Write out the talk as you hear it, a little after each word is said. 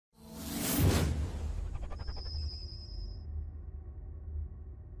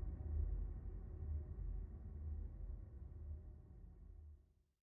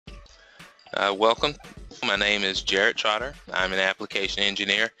Welcome. My name is Jared Trotter. I'm an application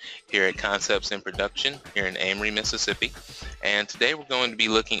engineer here at Concepts in Production here in Amory, Mississippi. And today we're going to be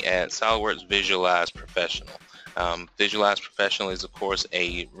looking at SOLIDWORKS Visualize Professional. Visualize Professional is, of course,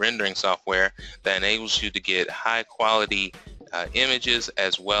 a rendering software that enables you to get high quality images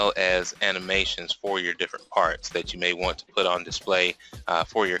as well as animations for your different parts that you may want to put on display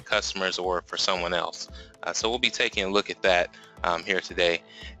for your customers or for someone else. So we'll be taking a look at that here today.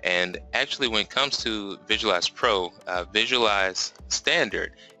 And actually, when it comes to Visualize Pro, Visualize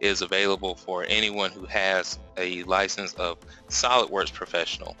Standard is available for anyone who has a license of SOLIDWORKS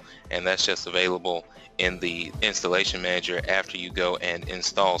Professional, and that's just available in the installation manager after you go and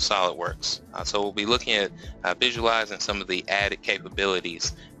install SOLIDWORKS. So we'll be looking at Visualize and some of the added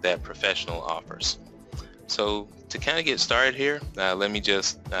capabilities that Professional offers. So to kind of get started here, let me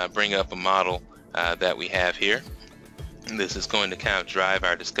just bring up a model that we have here. This is going to kind of drive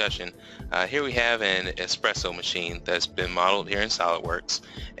our discussion. Here we have an espresso machine that's been modeled here in SOLIDWORKS,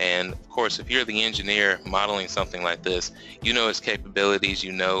 and of course if you're the engineer modeling something like this, you know its capabilities,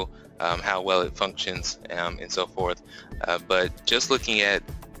 you know how well it functions and so forth, but just looking at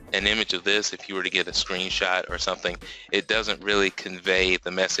an image of this, if you were to get a screenshot or something, it doesn't really convey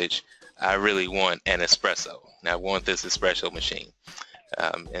the message, I really want an espresso. I want this espresso machine.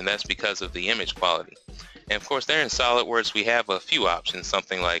 And that's because of the image quality. And of course, there in SOLIDWORKS, we have a few options,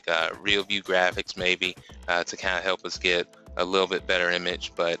 something like real view graphics maybe to kind of help us get a little bit better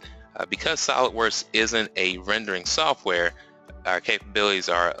image. But because SOLIDWORKS isn't a rendering software, our capabilities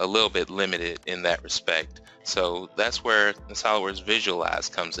are a little bit limited in that respect. So that's where the SOLIDWORKS Visualize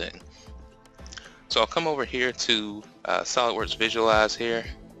comes in. So I'll come over here to SOLIDWORKS Visualize here,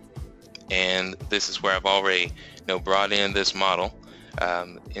 and this is where I've already brought in this model.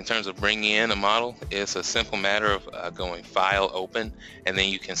 In terms of bringing in a model, it's a simple matter of going File, Open, and then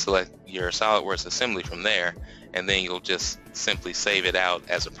you can select your SOLIDWORKS assembly from there, and then you'll just simply save it out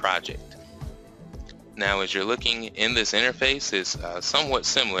as a project. Now, as you're looking in this interface, it's somewhat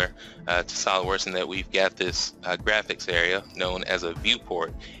similar to SOLIDWORKS in that we've got this graphics area known as a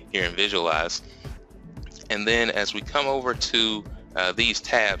viewport here in Visualize. And then as we come over to these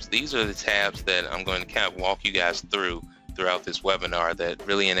tabs, these are the tabs that I'm going to kind of walk you guys throughout this webinar that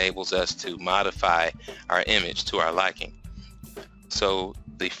really enables us to modify our image to our liking. So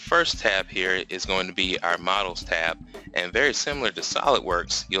the first tab here is going to be our Models tab, and very similar to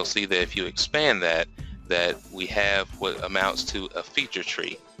SOLIDWORKS, you'll see that if you expand that we have what amounts to a feature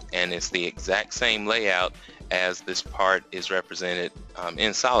tree, and it's the exact same layout as this part is represented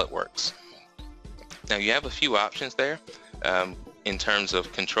in SOLIDWORKS. Now you have a few options there in terms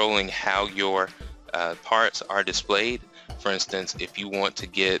of controlling how your parts are displayed. For instance, if you want to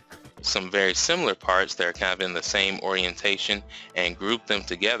get some very similar parts that are kind of in the same orientation and group them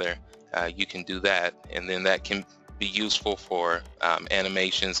together, you can do that, and then that can be useful for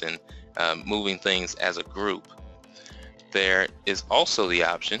animations and moving things as a group. There is also the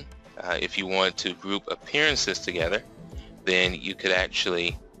option, if you want to group appearances together, then you could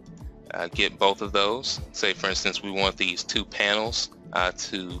actually get both of those. Say for instance we want these two panels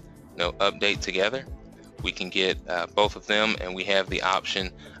to update together. We can get both of them, and we have the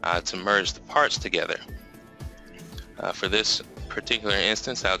option to merge the parts together. For this particular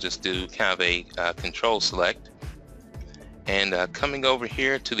instance, I'll just do kind of a control select. And coming over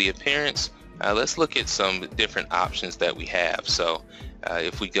here to the appearance, let's look at some different options that we have. So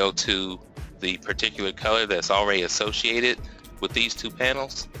if we go to the particular color that's already associated with these two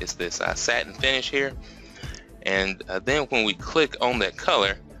panels, it's this satin finish here. And then when we click on that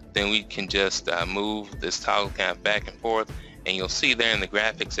color, then we can just move this toggle kind of back and forth, and you'll see there in the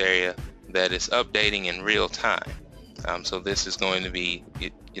graphics area that it's updating in real time. So this is going to be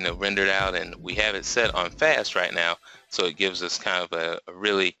rendered out, and we have it set on fast right now, so it gives us kind of a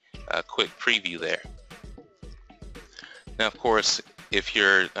really quick preview there. Now of course, if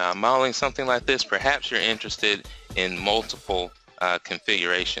you're modeling something like this, perhaps you're interested in multiple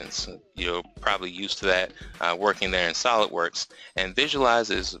configurations. You're probably used to that working there in SOLIDWORKS, and Visualize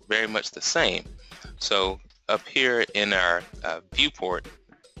is very much the same. So up here in our viewport,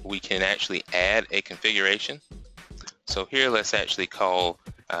 we can actually add a configuration. So here let's actually call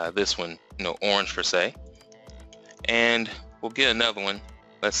this one orange for say, and we'll get another one.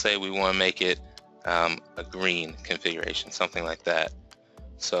 Let's say we want to make it a green configuration, something like that.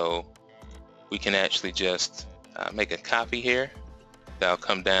 So we can actually just make a copy here. That'll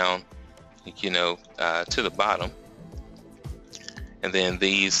come down to the bottom, and then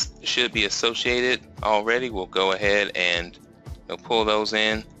these should be associated already. We'll go ahead and pull those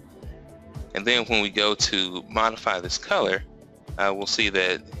in, and then when we go to modify this color, we'll see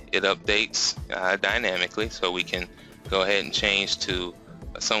that it updates dynamically, so we can go ahead and change to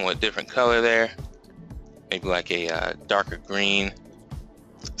a somewhat different color there, maybe like a darker green.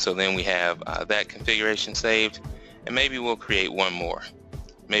 So then we have that configuration saved, and maybe we'll create one more,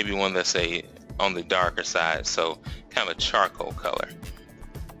 maybe one that's on the darker side, so kind of a charcoal color.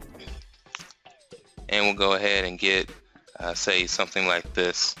 And we'll go ahead and get say something like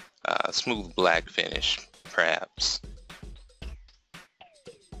this, smooth black finish perhaps.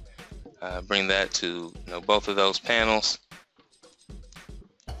 Bring that to both of those panels,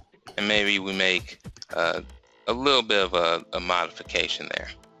 and maybe we make a little bit of a modification there.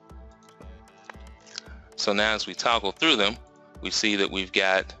 So now as we toggle through them, we see that we've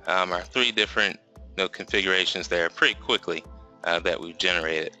got our three different configurations there pretty quickly that we've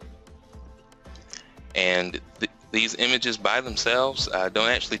generated. And these images by themselves don't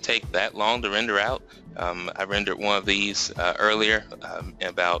actually take that long to render out. I rendered one of these earlier in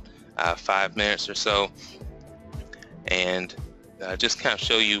about 5 minutes or so, and just kind of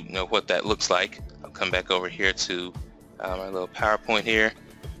show you, what that looks like. I'll come back over here to our little PowerPoint here.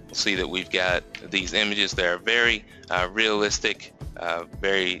 We'll see that we've got these images that are very realistic,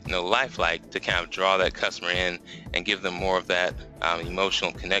 very lifelike, to kind of draw that customer in and give them more of that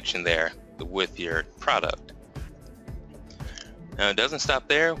emotional connection there with your product. Now it doesn't stop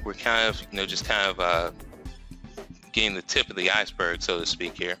there. We're kind of just kind of getting the tip of the iceberg, so to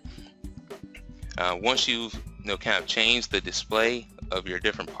speak, here. Once you've kind of changed the display of your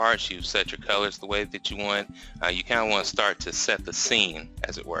different parts, you've set your colors the way that you want, you kind of want to start to set the scene,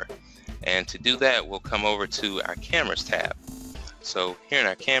 as it were. And to do that, we'll come over to our cameras tab. So here in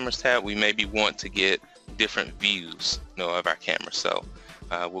our cameras tab, we maybe want to get different views of our camera. So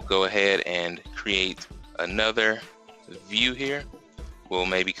we'll go ahead and create another view here. We'll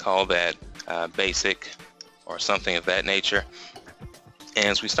maybe call that basic or something of that nature. And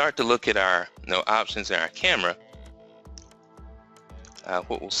as we start to look at our options in our camera,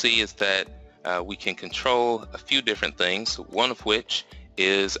 what we'll see is that we can control a few different things, one of which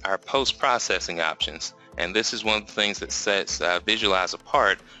is our post-processing options. And this is one of the things that sets Visualize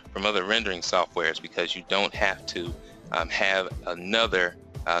apart from other rendering softwares, because you don't have to have another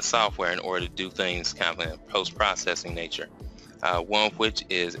software in order to do things kind of in a post-processing nature. One of which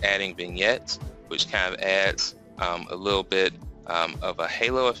is adding vignettes, which kind of adds a little bit of a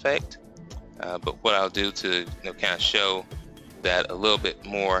halo effect. But what I'll do to kind of show that a little bit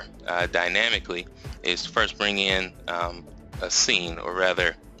more dynamically is first bring in a scene, or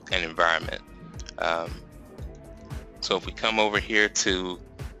rather an environment. So if we come over here to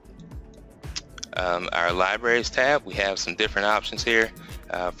our libraries tab, we have some different options here.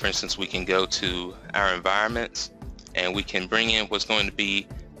 For instance, we can go to our environments, and we can bring in what's going to be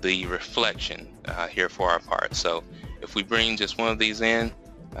the reflection here for our part. So if we bring just one of these in,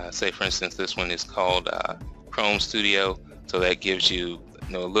 say for instance this one is called Chrome Studio, so that gives you,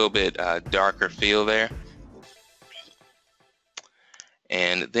 a little bit darker feel there.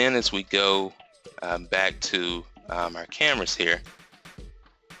 And then as we go back to our cameras here,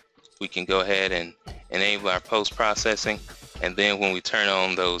 we can go ahead and enable our post-processing, and then when we turn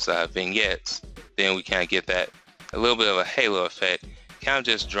on those vignettes, then we kind of get that a little bit of a halo effect, kind of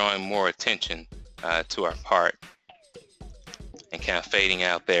just drawing more attention to our part and kind of fading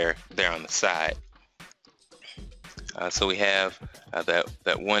out there on the side. So we have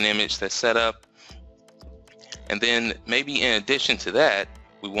that one image that's set up, and then maybe in addition to that,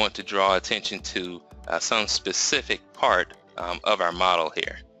 we want to draw attention to some specific part of our model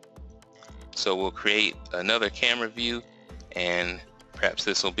here. So we'll create another camera view, and perhaps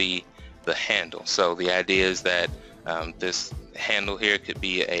this will be the handle. So the idea is that this handle here could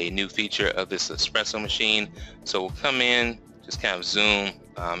be a new feature of this espresso machine. So we'll come in, just kind of zoom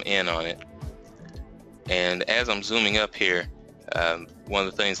in on it. And as I'm zooming up here, one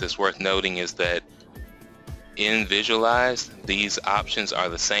of the things that's worth noting is that in Visualize, these options are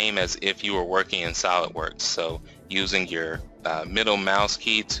the same as if you were working in SOLIDWORKS. So using your middle mouse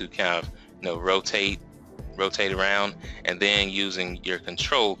key to kind of rotate around, and then using your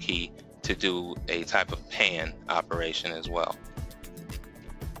control key to do a type of pan operation as well.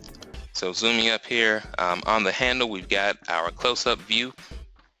 So zooming up here, on the handle we've got our close-up view,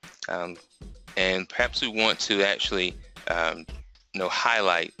 and perhaps we want to actually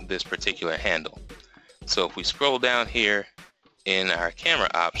highlight this particular handle. So if we scroll down here in our camera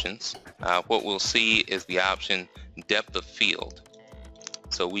options, what we'll see is the option depth of field.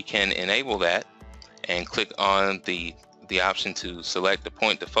 So we can enable that and click on the option to select the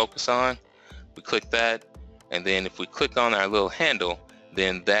point to focus on. We click that, and then if we click on our little handle,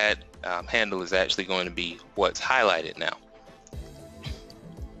 then that handle is actually going to be what's highlighted now.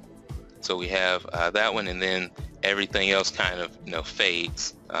 So we have that one, and then everything else kind of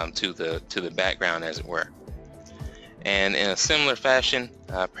fades to the background, as it were. And in a similar fashion,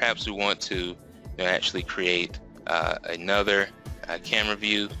 perhaps we want to actually create another camera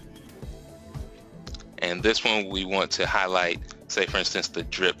view, and this one we want to highlight, say for instance, the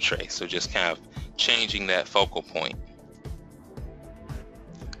drip tray. So just kind of changing that focal point.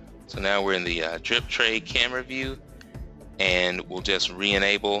 So now we're in the drip tray camera view, and we'll just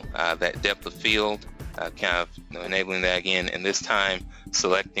re-enable that depth of field, kind of enabling that again, and this time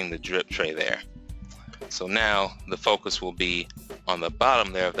selecting the drip tray there. So now the focus will be on the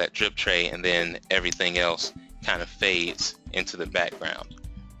bottom there of that drip tray, and then everything else kind of fades into the background.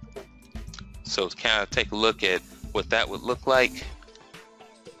 So to kind of take a look at what that would look like,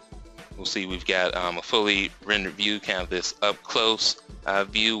 we'll see we've got a fully rendered view, kind of this up close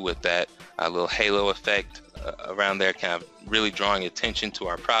view with that little halo effect around there, kind of really drawing attention to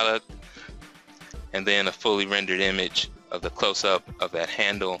our product, and then a fully rendered image of the close-up of that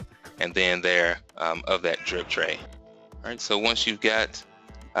handle, and then there of that drip tray. Alright, so once you've got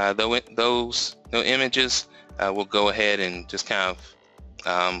those images, we'll go ahead and just kind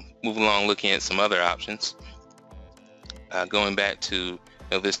of move along looking at some other options. Going back to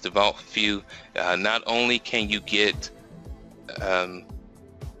this default view, not only can you get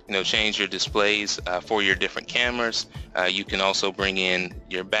change your displays for your different cameras, you can also bring in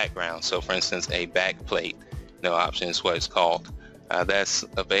your background. So for instance, a backplate option is what it's called. That's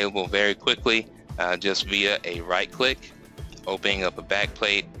available very quickly just via a right click, opening up a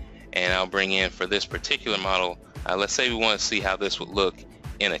backplate, and I'll bring in, for this particular model, let's say we want to see how this would look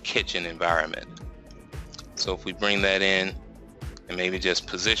in a kitchen environment. So if we bring that in and maybe just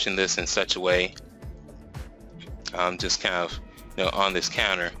position this in such a way, just kind of on this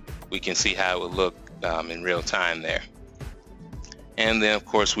counter, we can see how it would look in real time there. And then of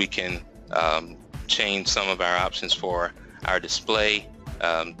course we can change some of our options for our display,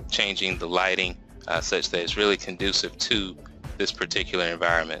 changing the lighting such that it's really conducive to this particular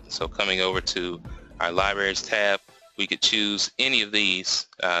environment. So coming over to our libraries tab, we could choose any of these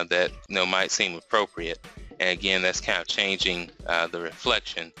that might seem appropriate, and again that's kind of changing the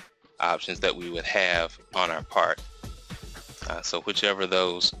reflection options that we would have on our part. So whichever of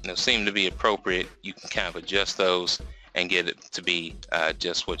those seem to be appropriate, you can kind of adjust those and get it to be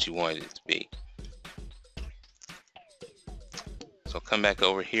just what you wanted it to be. So come back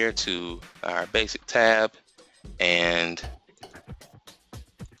over here to our basic tab, and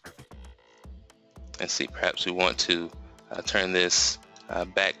let's see, perhaps we want to turn this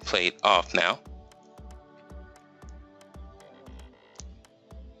back plate off now.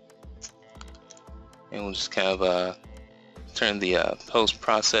 And we'll just kind of turn the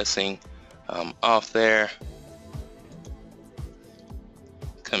post-processing off there.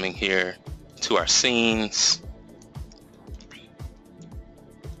 Coming here to our scenes.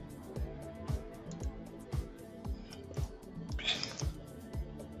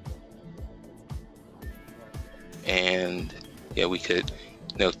 And yeah, we could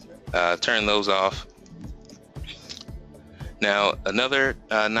turn those off. Now another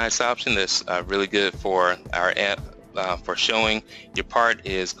nice option that's really good for our for showing your part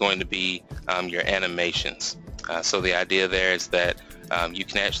is going to be your animations. So the idea there is that you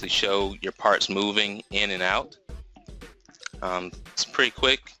can actually show your parts moving in and out. It's pretty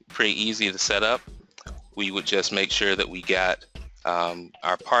quick, pretty easy to set up. We would just make sure that we got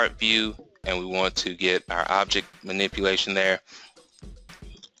our part view, and we want to get our object manipulation there.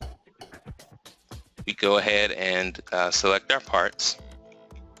 We go ahead and select our parts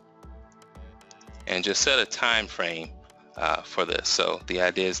and just set a time frame for this. So the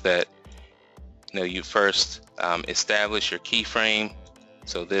idea is that you first establish your keyframe.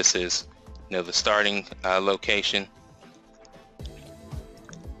 So this is the starting location,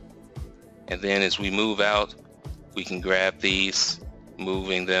 and then as we move out, we can grab these,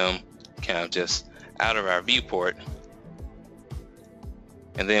 moving them kind of just out of our viewport,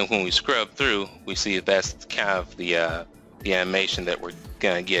 and then when we scrub through, we see that that's kind of the animation that we're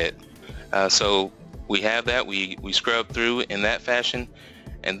gonna get. So we have that, we scrub through in that fashion,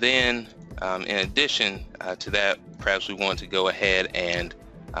 and then in addition to that, perhaps we want to go ahead and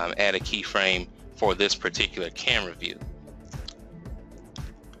add a keyframe for this particular camera view.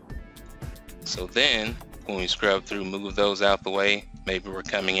 So then when we scrub through, move those out the way, maybe we're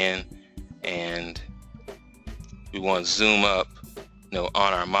coming in and we want to zoom up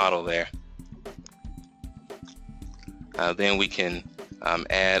on our model there. Then we can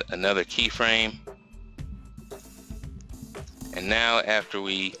add another keyframe, and now after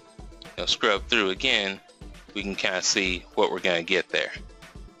we scrub through again, we can kind of see what we're going to get there.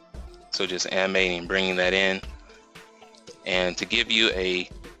 So just animating and bringing that in, and to give you a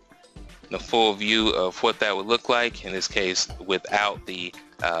full view of what that would look like, in this case without the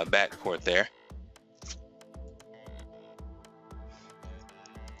backport there.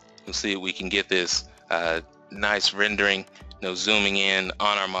 You'll see we can get this nice rendering, zooming in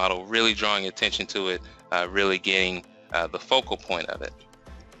on our model, really drawing attention to it, really getting the focal point of it.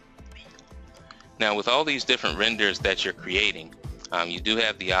 Now with all these different renders that you're creating, you do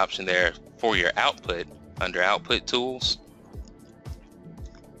have the option there for your output under Output Tools.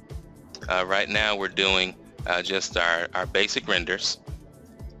 Right now we're doing just our basic renders,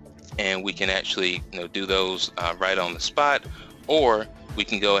 and we can actually do those right on the spot, or we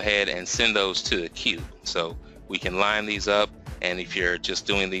can go ahead and send those to the queue. So we can line these up, and if you're just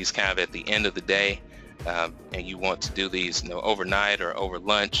doing these kind of at the end of the day, and you want to do these overnight or over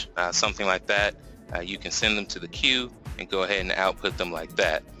lunch, something like that, you can send them to the queue and go ahead and output them like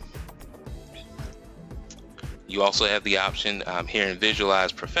that. You also have the option here in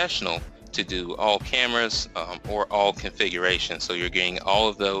Visualize Professional to do all cameras or all configurations, so you're getting all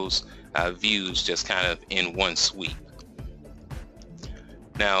of those views just kind of in one sweep.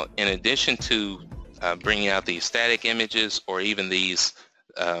 Now in addition to bringing out these static images or even these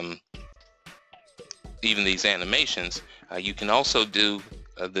animations, you can also do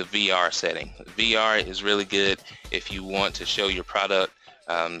the VR setting. VR is really good if you want to show your product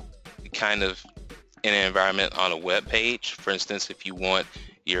kind of in an environment on a web page. For instance, if you want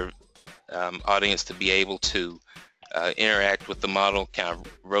your audience to be able to interact with the model, kind of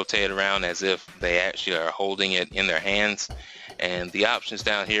rotate around as if they actually are holding it in their hands, and the options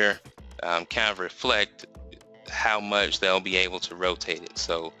down here kind of reflect how much they'll be able to rotate it.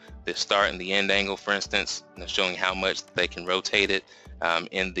 So the start and the end angle, for instance, showing how much they can rotate it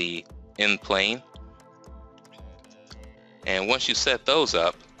in the end plane. And once you set those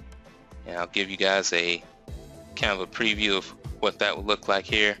up, and I'll give you guys a kind of a preview of what that would look like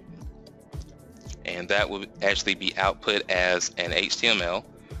here, and that would actually be output as an HTML.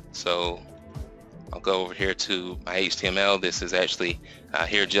 So I'll go over here to my HTML. This is actually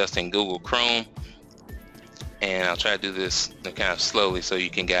here just in Google Chrome, and I'll try to do this kind of slowly so you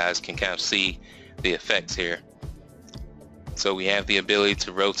guys can kind of see the effects here. So we have the ability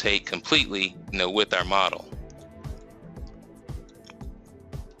to rotate completely with our model,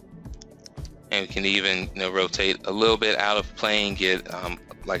 and we can even rotate a little bit out of plane, get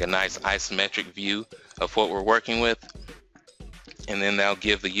like a nice isometric view of what we're working with, and then that'll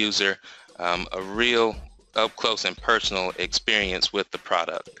give the user a real up close and personal experience with the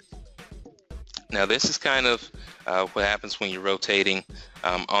product. Now this is kind of what happens when you're rotating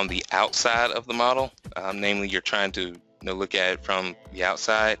on the outside of the model, namely you're trying to look at it from the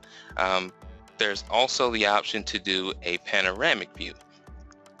outside. There's also the option to do a panoramic view,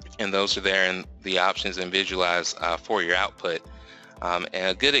 and those are there in the options in Visualize for your output. And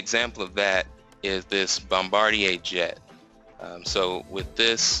a good example of that is this Bombardier jet. So with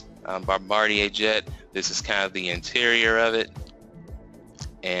this Bombardier jet, this is kind of the interior of it,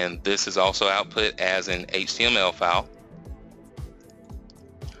 and this is also output as an HTML file.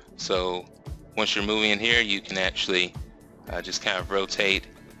 So once you're moving in here, you can actually just kind of rotate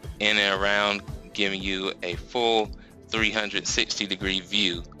in and around, giving you a full 360-degree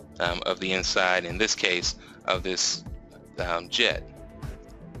view of the inside, in this case, of this jet.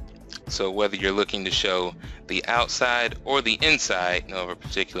 So whether you're looking to show the outside or the inside of a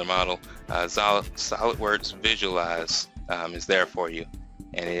particular model, SOLIDWORKS Visualize is there for you,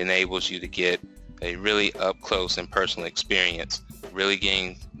 and it enables you to get a really up close and personal experience, really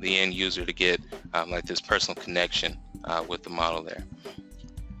getting the end user to get like this personal connection with the model there.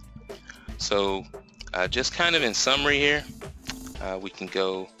 So just kind of in summary here, we can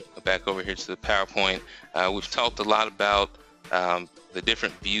go back over here to the PowerPoint. We've talked a lot about the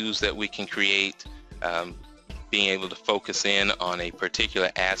different views that we can create, being able to focus in on a particular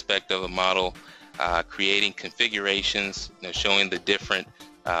aspect of a model, creating configurations, showing the different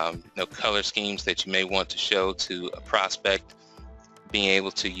color schemes that you may want to show to a prospect, being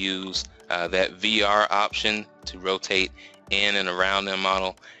able to use that VR option to rotate in and around the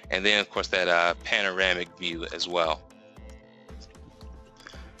model, and then of course that panoramic view as well.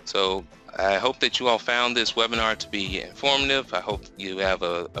 So I hope that you all found this webinar to be informative. I hope you have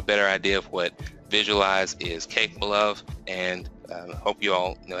a better idea of what Visualize is capable of, and hope you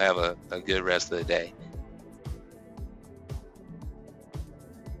all have a good rest of the day.